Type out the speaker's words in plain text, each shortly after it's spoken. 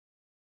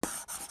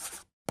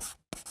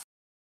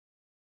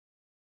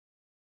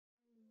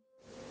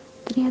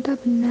ternyata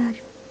benar.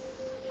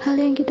 Hal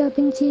yang kita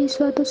benci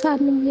suatu saat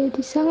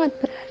menjadi sangat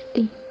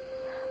berarti.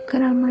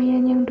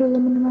 Keramaian yang dulu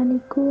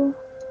menemaniku,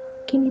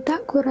 kini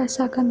tak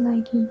kurasakan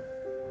lagi.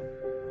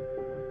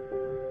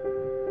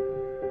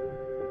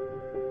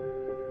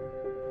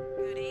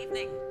 Good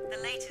evening.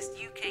 The latest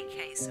UK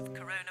case of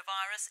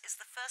coronavirus is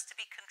the first to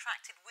be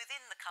contracted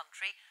within the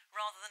country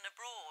rather than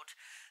abroad.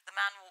 The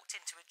man walked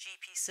into a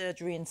GP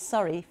surgery in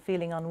Surrey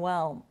feeling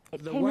unwell.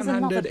 The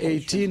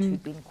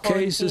 118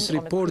 cases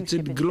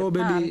reported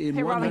globally in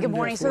Hey, Robin, good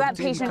morning. So that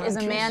patient is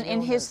a man in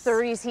his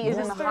 30s. He is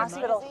in the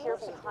hospital here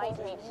behind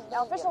me.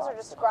 Now, officials are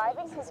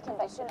describing his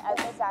condition as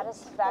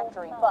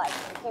satisfactory, but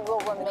he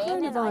will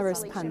remain in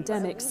coronavirus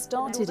pandemic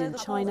started in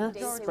China,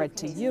 spread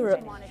to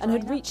Europe, and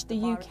had reached the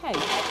UK.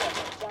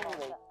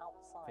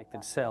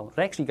 Infected cell.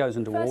 It actually goes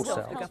into all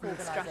cells,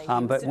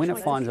 but when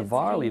it finds a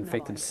virally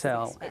infected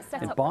cell,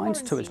 it binds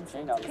to its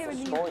genome.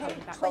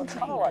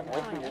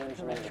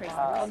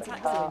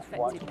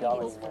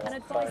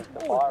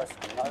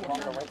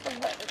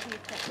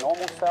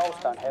 Normal cells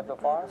don't have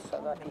the virus, so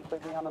they're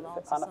completely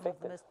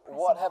unaffected.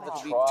 What have the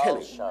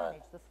trials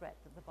shown?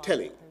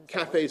 Telling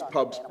cafes,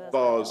 pubs,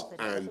 bars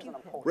and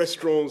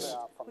restaurants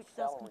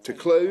to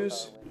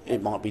close. It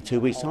might be 2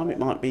 weeks' time, it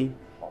might be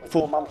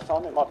 4 months'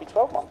 time, it might be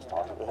 12 months'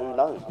 time. Who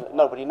knows?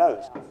 Nobody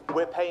knows.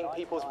 We're paying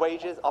people's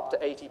wages up to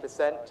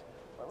 80%,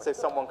 so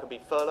someone can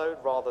be furloughed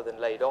rather than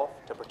laid off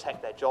to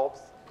protect their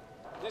jobs.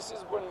 This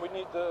is when we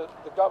need the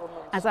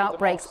government. As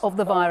outbreaks of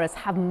the virus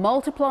have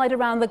multiplied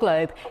around the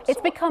globe, it's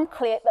become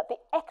clear that the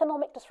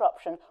economic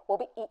disruption will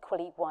be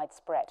equally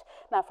widespread.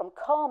 Now, from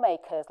car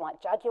makers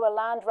like Jaguar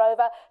Land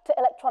Rover to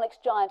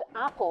electronics giant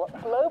Apple,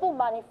 global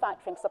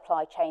manufacturing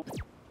supply chains.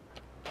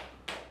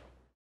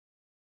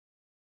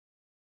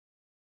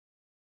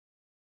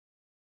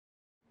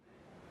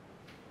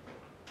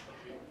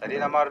 Tadi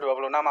nomor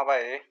 26 apa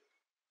ya?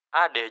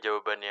 A deh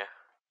jawabannya.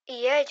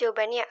 Iya,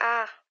 jawabannya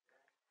A.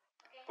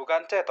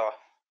 Bukan C toh?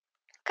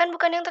 Kan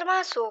bukan yang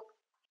termasuk.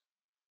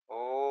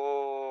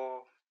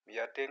 Oh,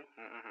 iya ding.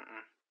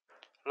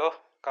 Loh,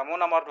 kamu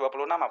nomor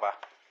 26 apa?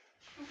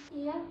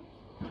 Iya.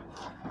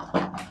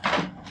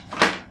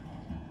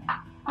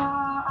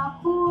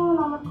 Aku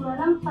nomor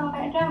 26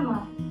 sampai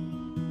Dama.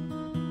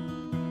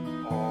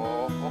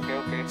 Oh,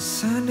 oke.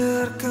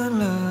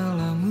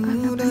 Sandarkanlah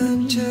lamu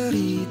dan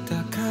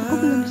ceritakan. Aku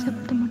belum bisa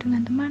bertemu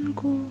dengan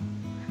temanku.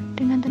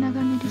 Dengan tenaga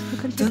medis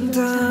bekerja di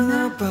luar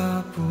sana,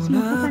 apapun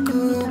semoga aku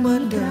pandemi tak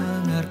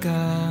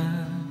mendengarkan.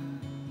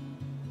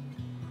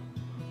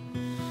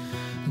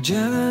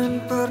 Jangan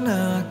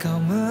pernah kau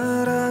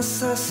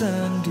merasa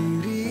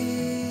sendiri.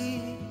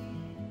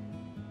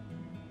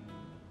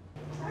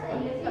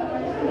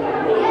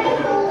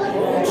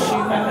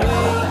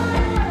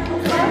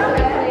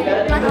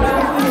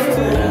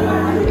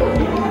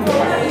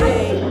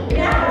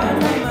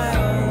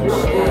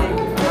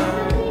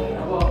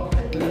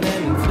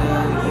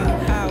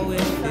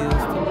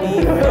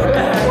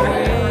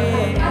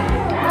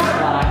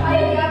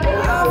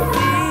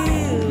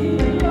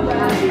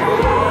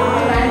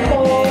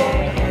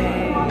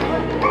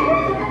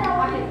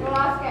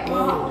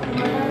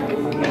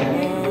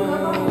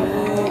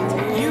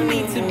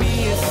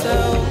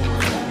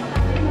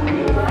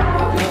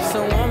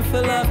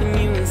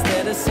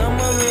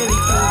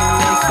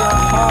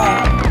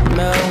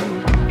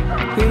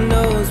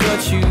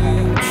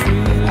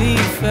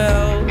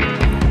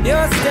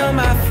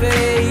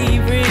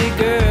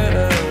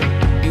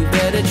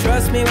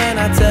 Trust me when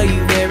I tell you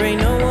there ain't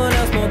no one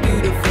else more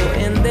beautiful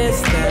in this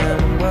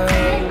damn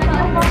world.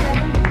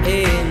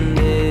 In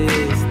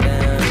this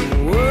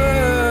damn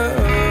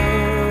world.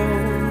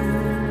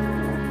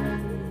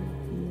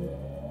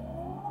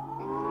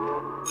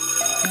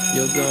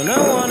 You're gonna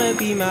wanna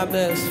be my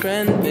best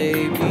friend,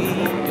 baby.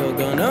 You're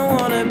gonna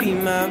wanna be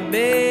my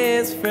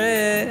best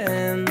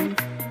friend.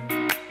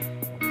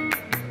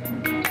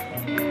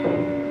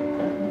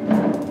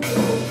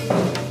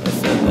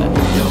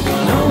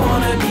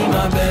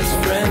 My best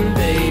friend,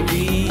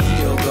 baby.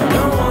 You're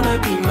gonna wanna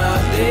be my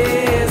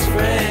best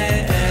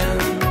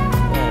friend.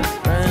 Best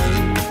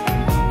friend.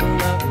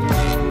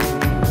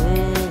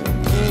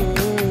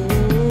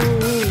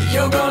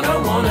 You're gonna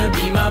wanna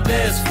be my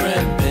best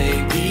friend,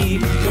 baby.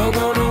 You're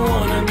gonna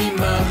wanna be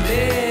my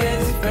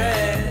best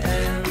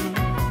friend.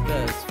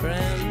 Best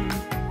friend.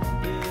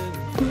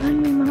 Tuhan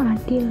memang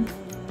adil,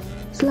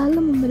 selalu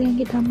memberi yang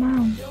kita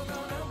mau.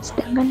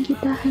 Sedangkan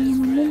kita hanya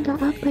meminta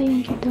apa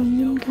yang kita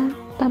inginkan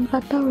tanpa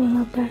tahu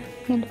yang apa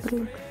yang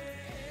diperlukan.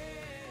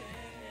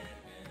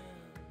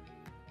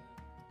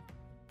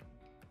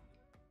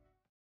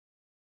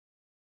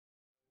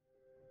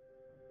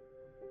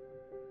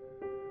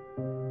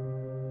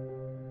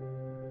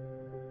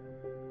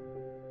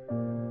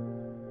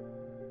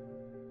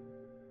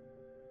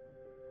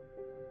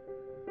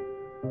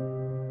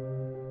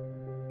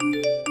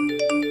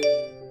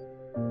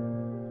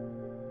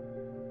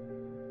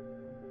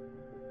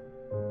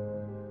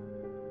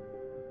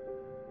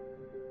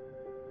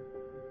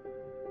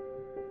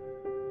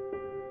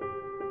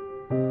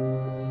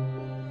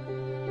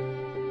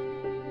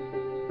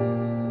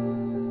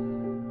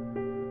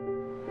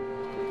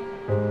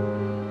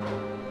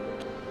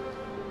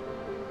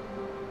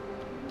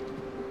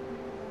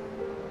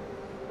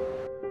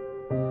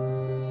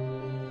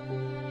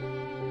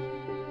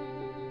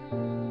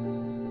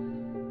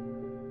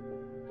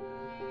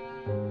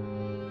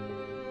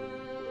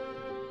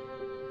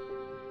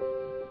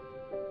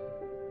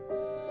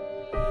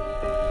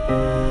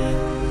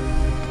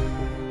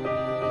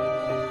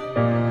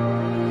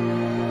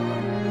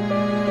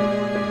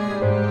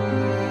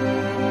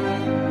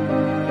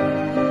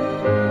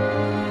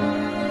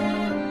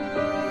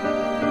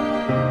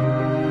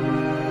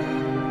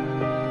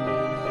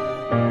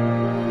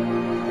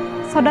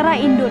 Saudara,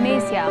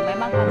 Indonesia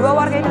memang dua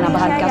warga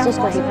penambahan kasus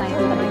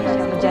COVID-19 di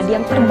Indonesia menjadi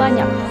yang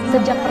terbanyak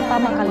sejak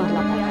pertama kali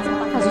dilaporkan.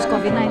 Kasus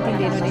COVID-19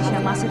 di Indonesia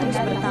masih terus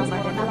bertambah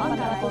dan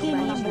angka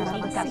kini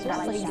meningkat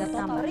sehingga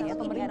tambah.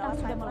 Pemerintah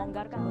sudah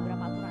melonggarkan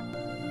beberapa aturan.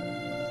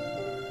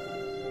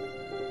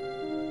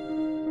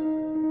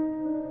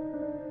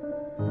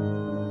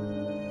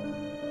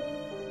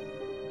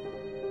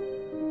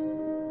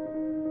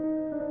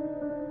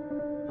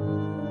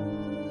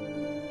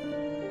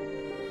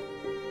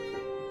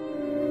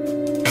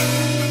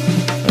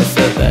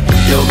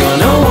 You're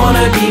gonna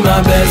wanna be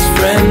my best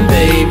friend,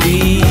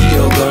 baby.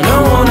 You're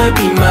gonna wanna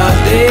be my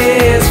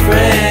best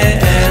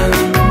friend.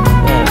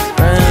 Best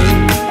friend.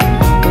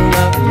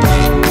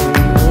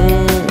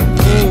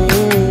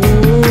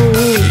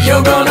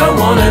 You're gonna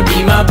wanna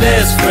be my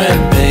best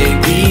friend,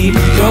 baby.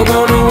 You're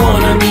gonna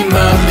wanna be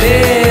my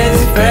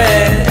best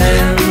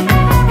friend.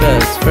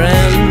 Best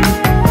friend.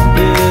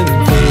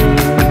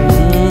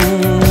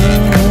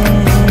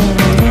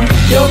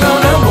 You're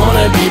gonna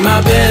wanna be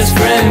my best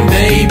friend,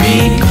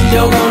 baby.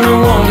 You're gonna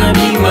wanna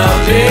be my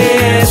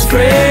best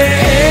friend.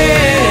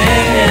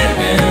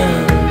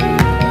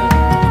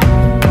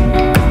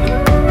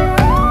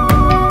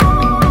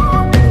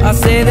 I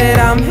say that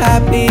I'm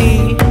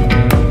happy.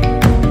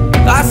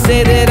 I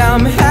say that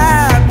I'm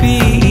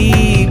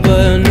happy,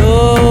 but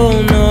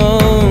no,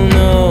 no,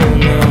 no,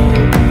 no,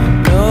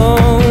 no,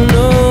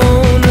 no,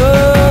 no.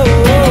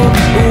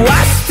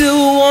 I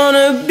still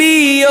wanna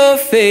be your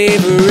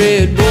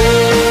favorite.